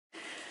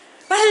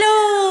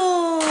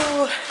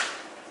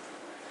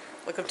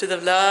Welcome to the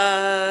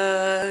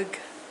vlog.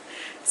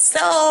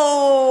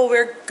 So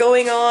we're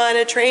going on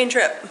a train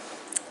trip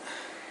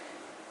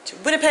to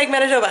Winnipeg,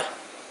 Manitoba.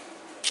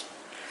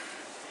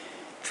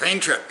 Train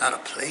trip, not a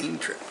plane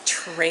trip.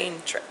 Train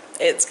trip.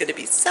 It's going to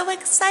be so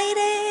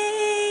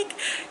exciting.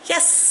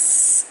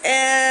 Yes,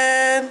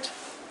 and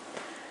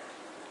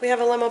we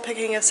have a limo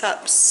picking us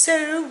up.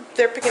 So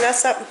they're picking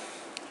us up.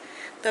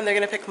 Then they're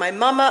going to pick my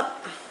mom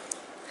up.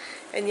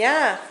 And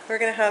yeah, we're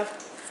going to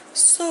have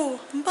so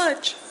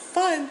much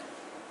fun.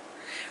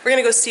 We're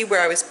going to go see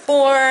where I was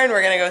born.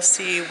 We're going to go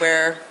see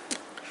where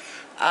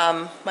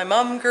my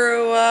mom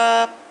grew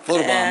up.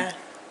 Photobomb.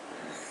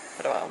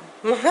 Photobomb.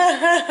 And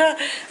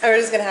we're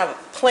just going to have a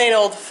plain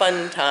old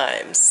fun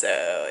time.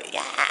 So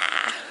yeah.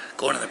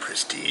 Going to the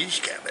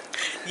Prestige cabin.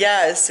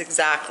 Yes,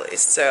 exactly.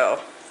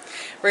 So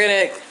we're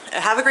going to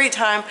have a great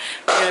time.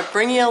 We're going to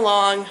bring you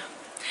along,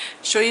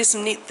 show you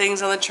some neat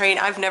things on the train.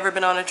 I've never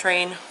been on a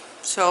train.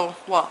 So,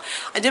 well,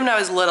 I did when I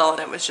was little, and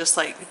it was just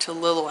like to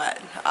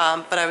Lillooet,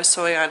 but I was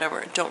so young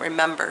I don't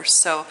remember.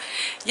 So,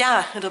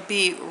 yeah, it'll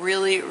be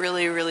really,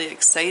 really, really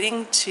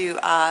exciting to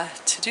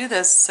do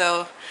this.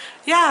 So,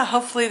 yeah,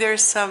 hopefully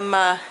there's some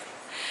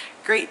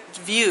great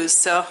views.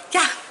 So,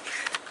 yeah,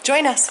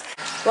 join us.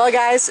 Well,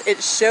 guys,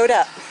 it showed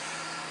up.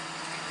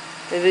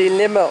 The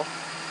limo.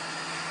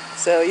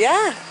 So,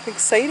 yeah,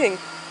 exciting.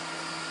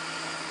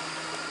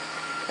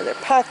 And they're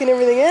packing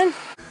everything in.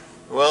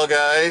 Well,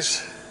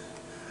 guys,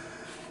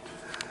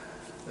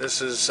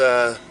 this is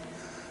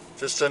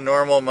just a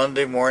normal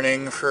Monday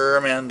morning for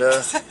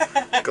Amanda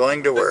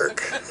going to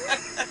work.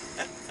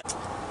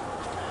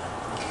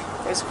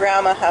 There's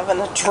Grandma having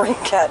a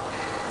drink at,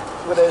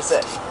 what is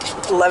it,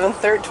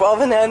 11:30,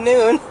 12 in the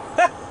noon.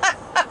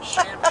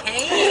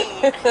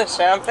 Champagne.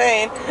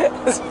 Champagne.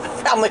 It's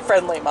family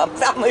friendly, Mom.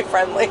 Family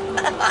friendly.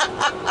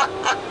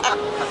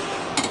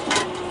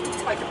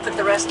 I could put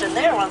the rest in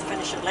there. I'll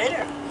finish it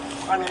later.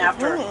 I mean,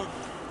 after it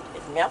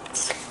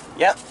melts.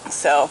 Yep.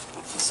 So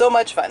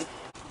much fun.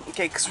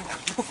 Okay, because go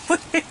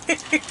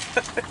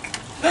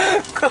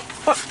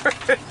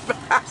forward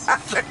back.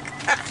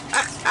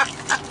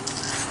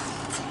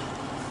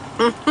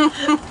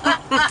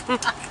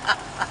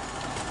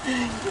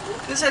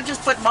 This I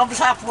just put Mom's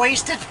half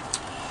wasted.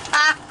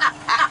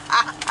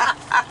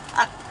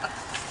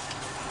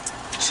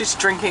 She's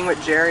drinking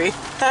with Gerry.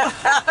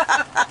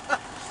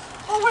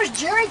 Oh, where's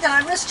Gerry? Did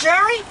I miss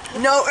Gerry?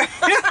 No,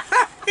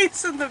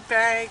 he's in the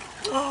bag.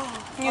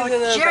 He's in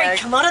the Gerry, bag.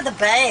 come out of the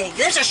bag.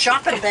 There's a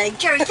shopping bag.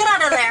 Gerry, get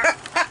out of there.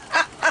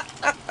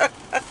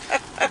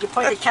 You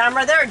point the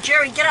camera there.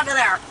 Gerry, get out of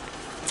there.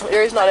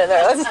 Gerry's not in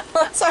there.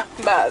 That's our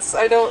mess.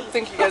 I don't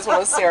think you guys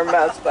want to see our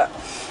mess, but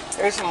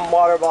there's some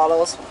water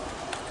bottles.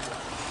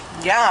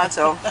 Yeah,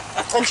 so.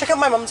 And check out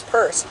my mom's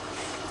purse.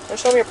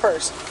 Show me your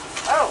purse.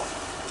 Oh.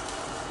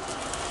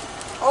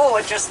 Oh,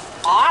 it's just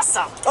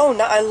awesome. Oh,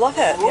 no, I love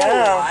it. Ooh,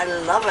 yeah. I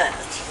love it.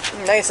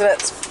 Nice, and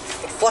it's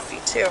fluffy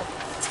too.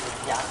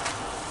 Yeah.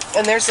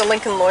 And there's the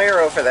Lincoln Lawyer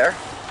over there.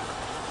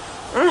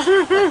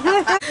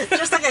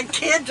 Just like a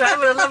kid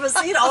driving a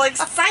limousine, all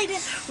excited.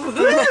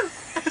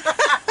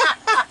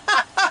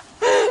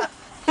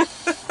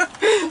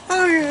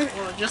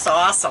 Oh, just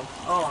awesome.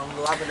 Oh, I'm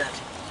loving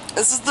it.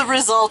 This is the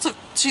result of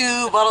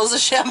 2 bottles of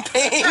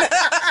champagne.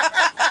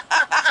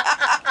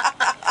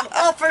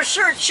 Oh, for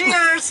sure.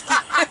 Cheers.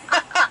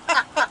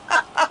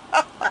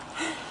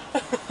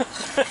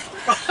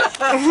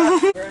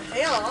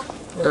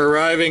 We're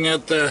arriving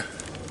at the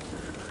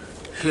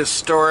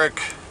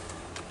historic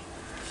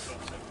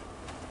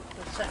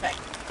Pacific.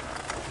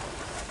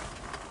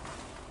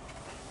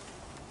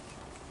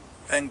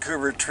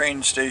 Vancouver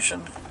train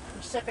station.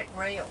 Pacific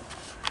Rail.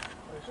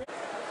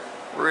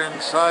 We're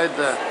inside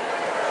the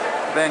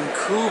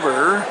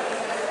Vancouver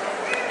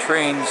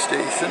train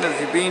station. Have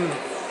you been?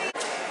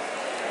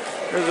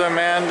 There's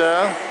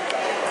Amanda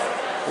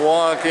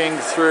walking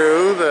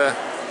through the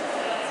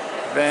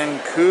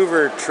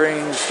Vancouver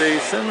train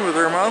station with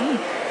her mom.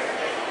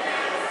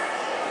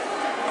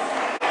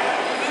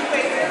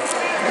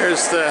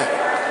 There's the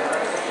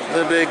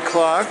big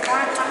clock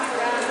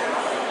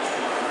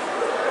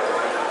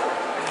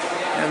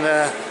and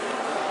the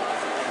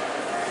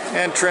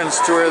entrance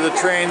to where the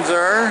trains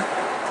are.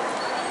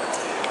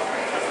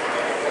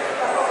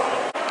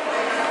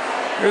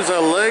 There's a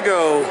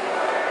Lego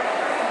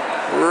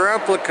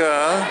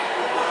replica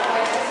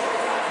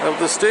of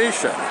the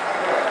station.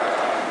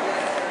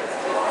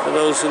 For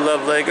those who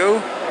love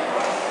Lego.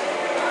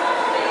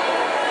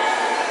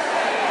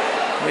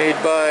 Made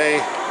by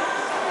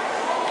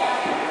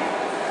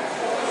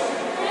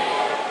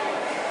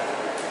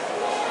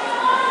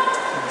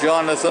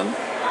Jonathan.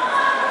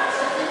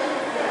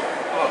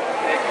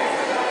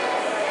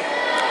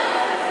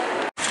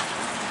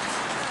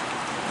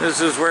 This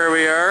is where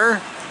we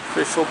are.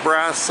 Official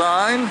brass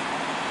sign,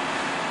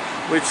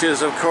 which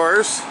is of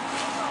course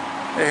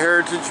a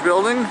heritage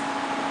building.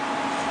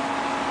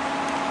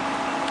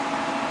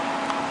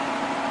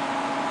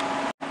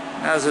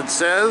 As it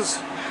says,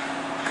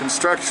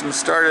 construction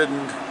started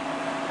in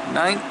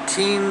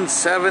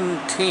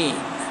 1917.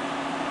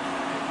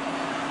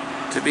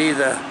 to be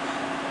the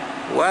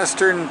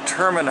western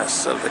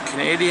terminus of the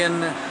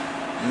Canadian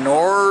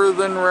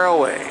Northern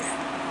Railway.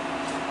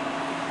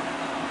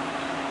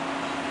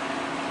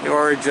 The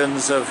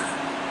origins of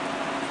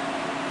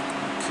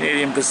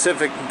Canadian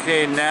Pacific and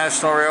Canadian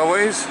National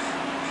Railways.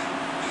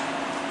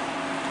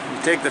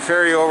 You take the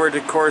ferry over to,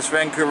 of course,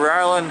 Vancouver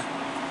Island.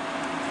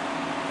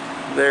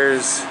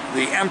 There's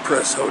the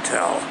Empress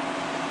Hotel,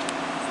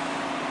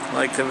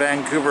 like the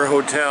Vancouver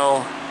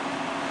Hotel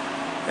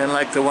and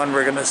like the one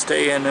we're going to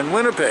stay in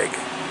Winnipeg.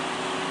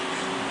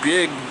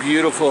 Big,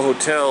 beautiful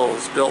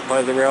hotels built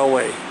by the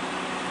railway.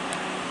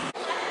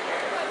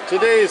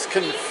 Today's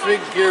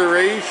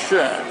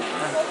configuration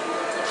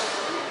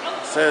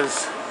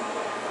says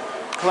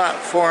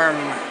platform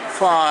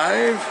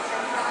 5,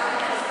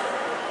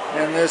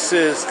 and this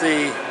is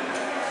the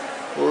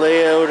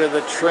layout of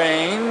the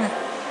train.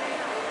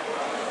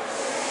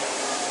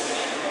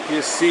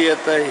 You see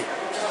at the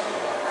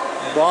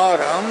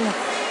bottom,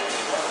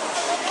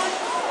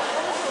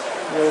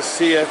 you'll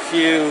see a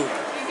few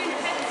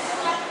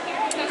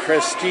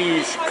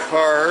prestige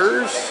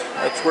cars.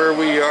 That's where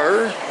we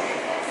are.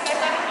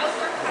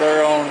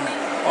 Their own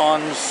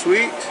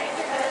ensuite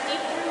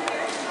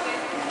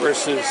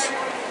versus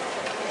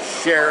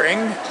sharing.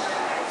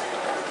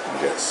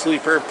 You got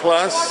Sleeper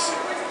Plus,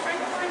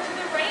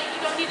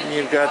 and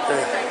you've got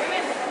the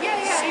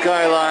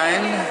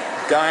Skyline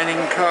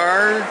dining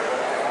car,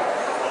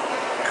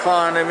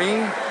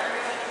 economy,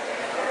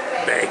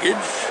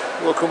 baggage,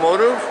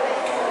 locomotive.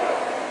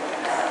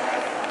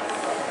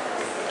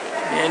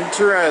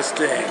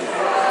 Interesting.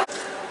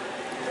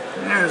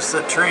 There's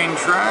the train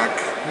track.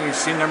 You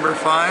see number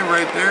 5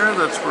 right there.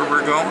 That's where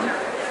we're going.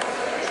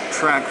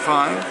 Track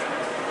 5.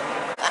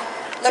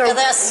 Look at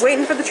this.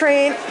 Waiting for the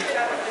train.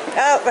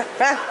 Oh,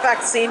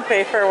 vaccine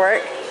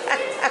paperwork.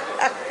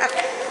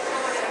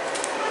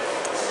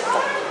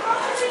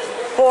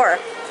 4.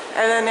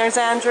 And then there's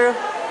Andrew.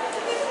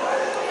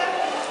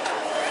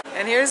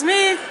 And here's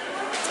me.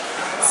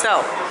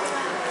 So.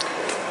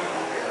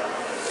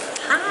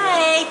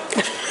 Hi.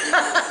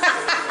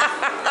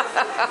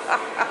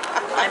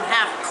 I'm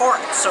half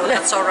corked, so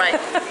that's all right.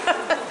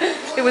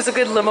 It was a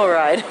good limo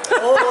ride.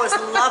 Oh, it was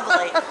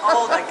lovely.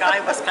 Oh, the guy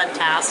was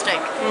fantastic.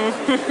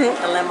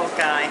 The limo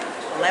guy.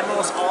 The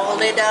limo's all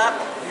lit up.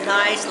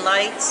 Nice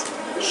lights.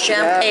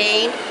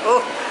 Champagne. Yeah.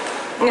 Oh,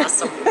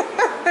 awesome.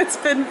 It's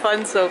been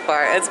fun so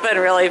far. It's been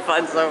really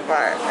fun so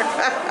far.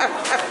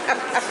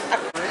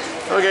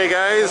 Okay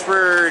guys,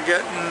 we're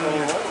getting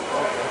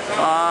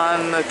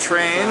on the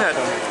train at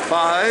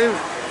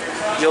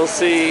 5. You'll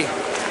see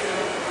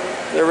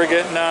that we're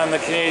getting on the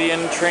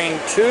Canadian Train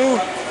 2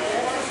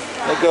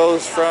 that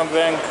goes from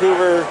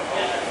Vancouver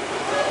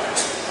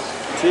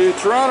to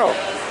Toronto.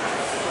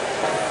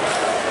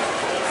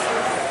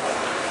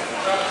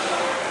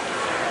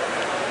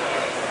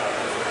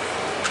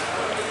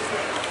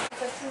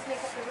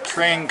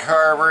 Train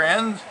car we're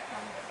in.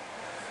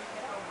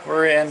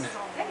 We're in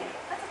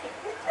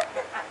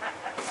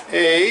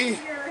A.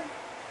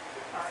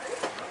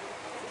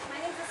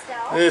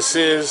 This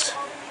is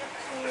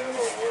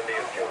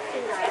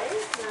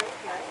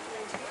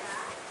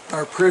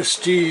our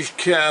prestige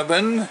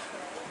cabin.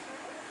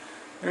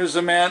 There's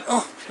a man.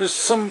 Oh, there's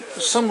some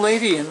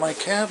lady in my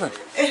cabin.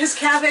 His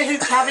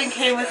cabin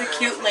came with a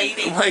cute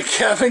lady. My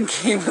cabin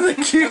came with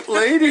a cute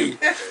lady.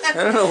 I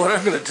don't know what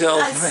I'm going to tell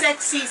A them.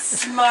 sexy,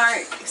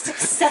 smart,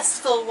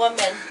 successful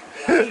woman.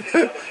 Look,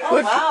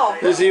 Oh wow.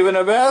 there's even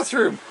a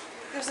bathroom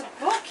There's a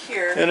book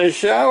here. and a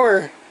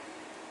shower.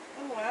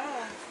 Oh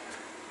wow.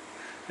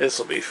 This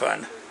will be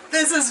fun.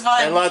 This is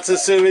fun. And lots of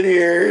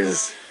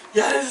souvenirs.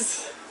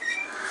 Yes.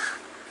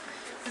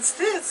 It's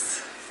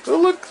this. Oh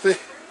look, they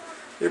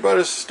brought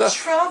us stuff.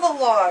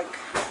 Travelogue.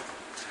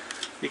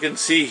 You can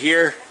see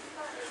here,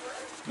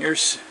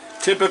 here's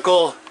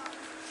typical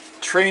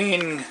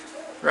train,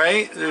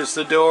 right? There's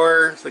the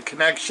door, the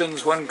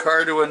connections, one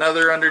car to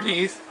another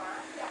underneath,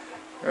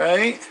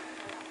 right?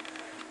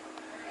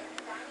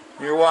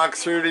 You walk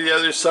through to the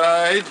other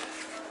side.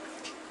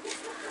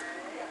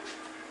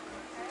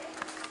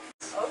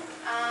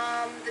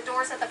 The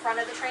doors at the front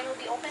of the train will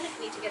be open if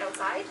you need to get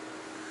outside.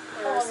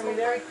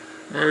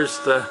 There's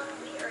the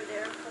We are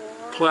there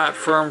for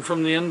platform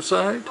from the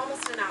inside.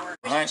 almost an hour.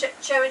 Right.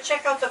 Shall we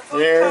check out the food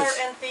There's-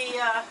 car and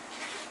the...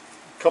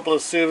 Couple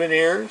of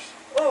souvenirs.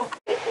 Oh.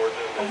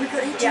 We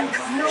got 18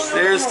 cars.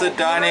 There's the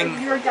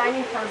dining Your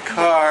dining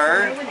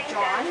car. with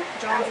John.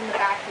 John's in the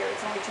back here.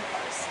 It's only 2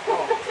 cars.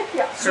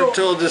 Yeah. We're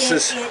told this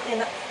is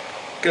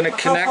going to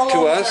connect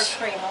to us.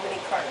 Train? How many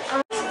cars?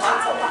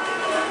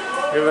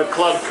 We have a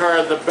club car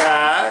at the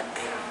back.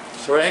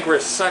 So I think we're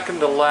second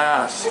to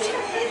last.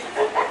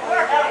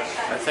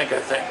 I think.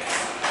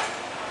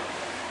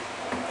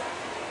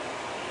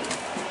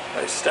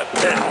 I step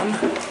down.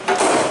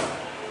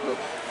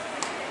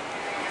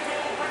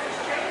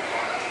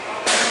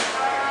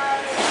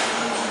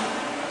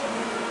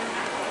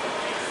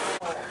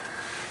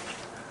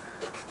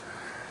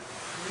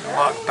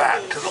 Walk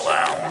back to the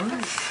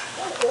lounge.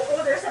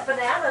 Oh, there's a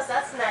bananas.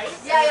 That's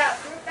nice. Yeah.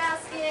 Fruit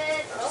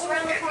basket. Just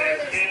around the corner,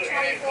 there's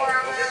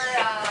 24-hour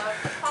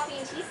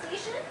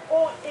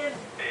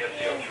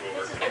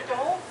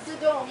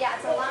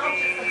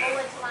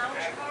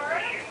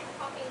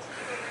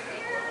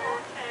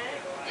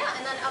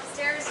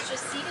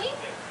seating.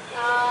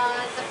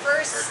 The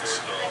first,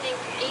 I think,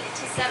 8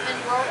 to 7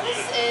 rows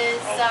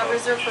is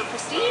reserved for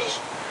Prestige.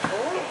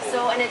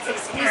 So, and it's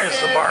exclusive. Here's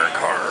the bar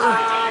car.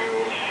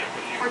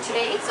 For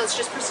today, so it's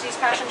just Prestige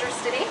passengers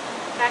today,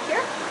 back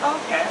here.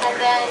 Okay. And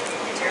then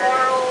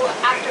tomorrow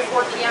after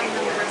 4 p.m.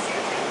 then the rest of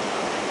the day.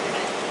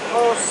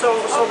 Oh, so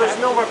there's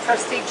no more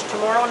Prestige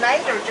tomorrow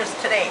night or just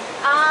today?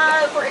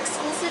 For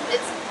exclusive,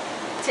 it's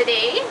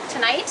today,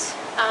 tonight.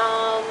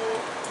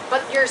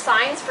 But your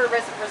signs for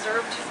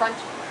reserved front,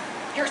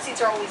 your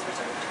seats are always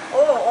reserved.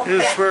 Oh, okay.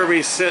 This is where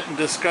we sit and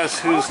discuss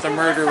who's the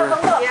murderer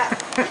Yeah.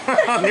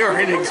 on the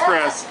Orient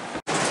Express.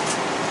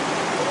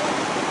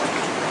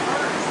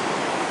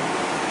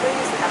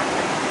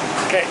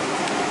 Okay.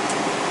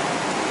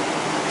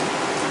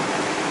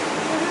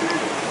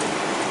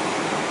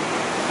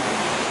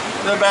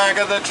 The back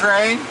of the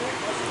train.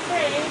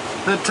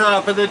 The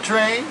top of the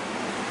train.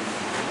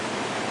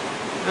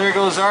 There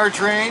goes our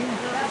train,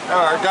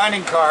 our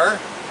dining car.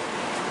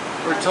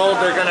 We're told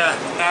they're going to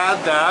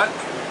add that.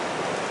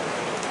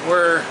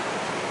 We're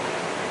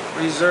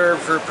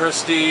reserved for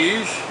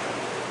Prestige.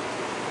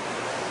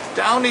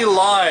 Downey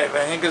Live,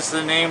 I think is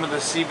the name of the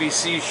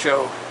CBC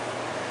show,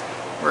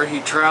 where he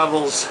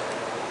travels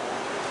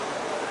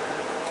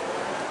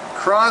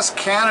across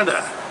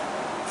Canada,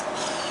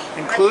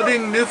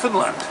 including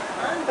Newfoundland.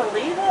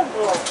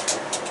 Unbelievable.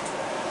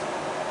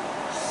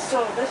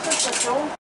 So this is the show.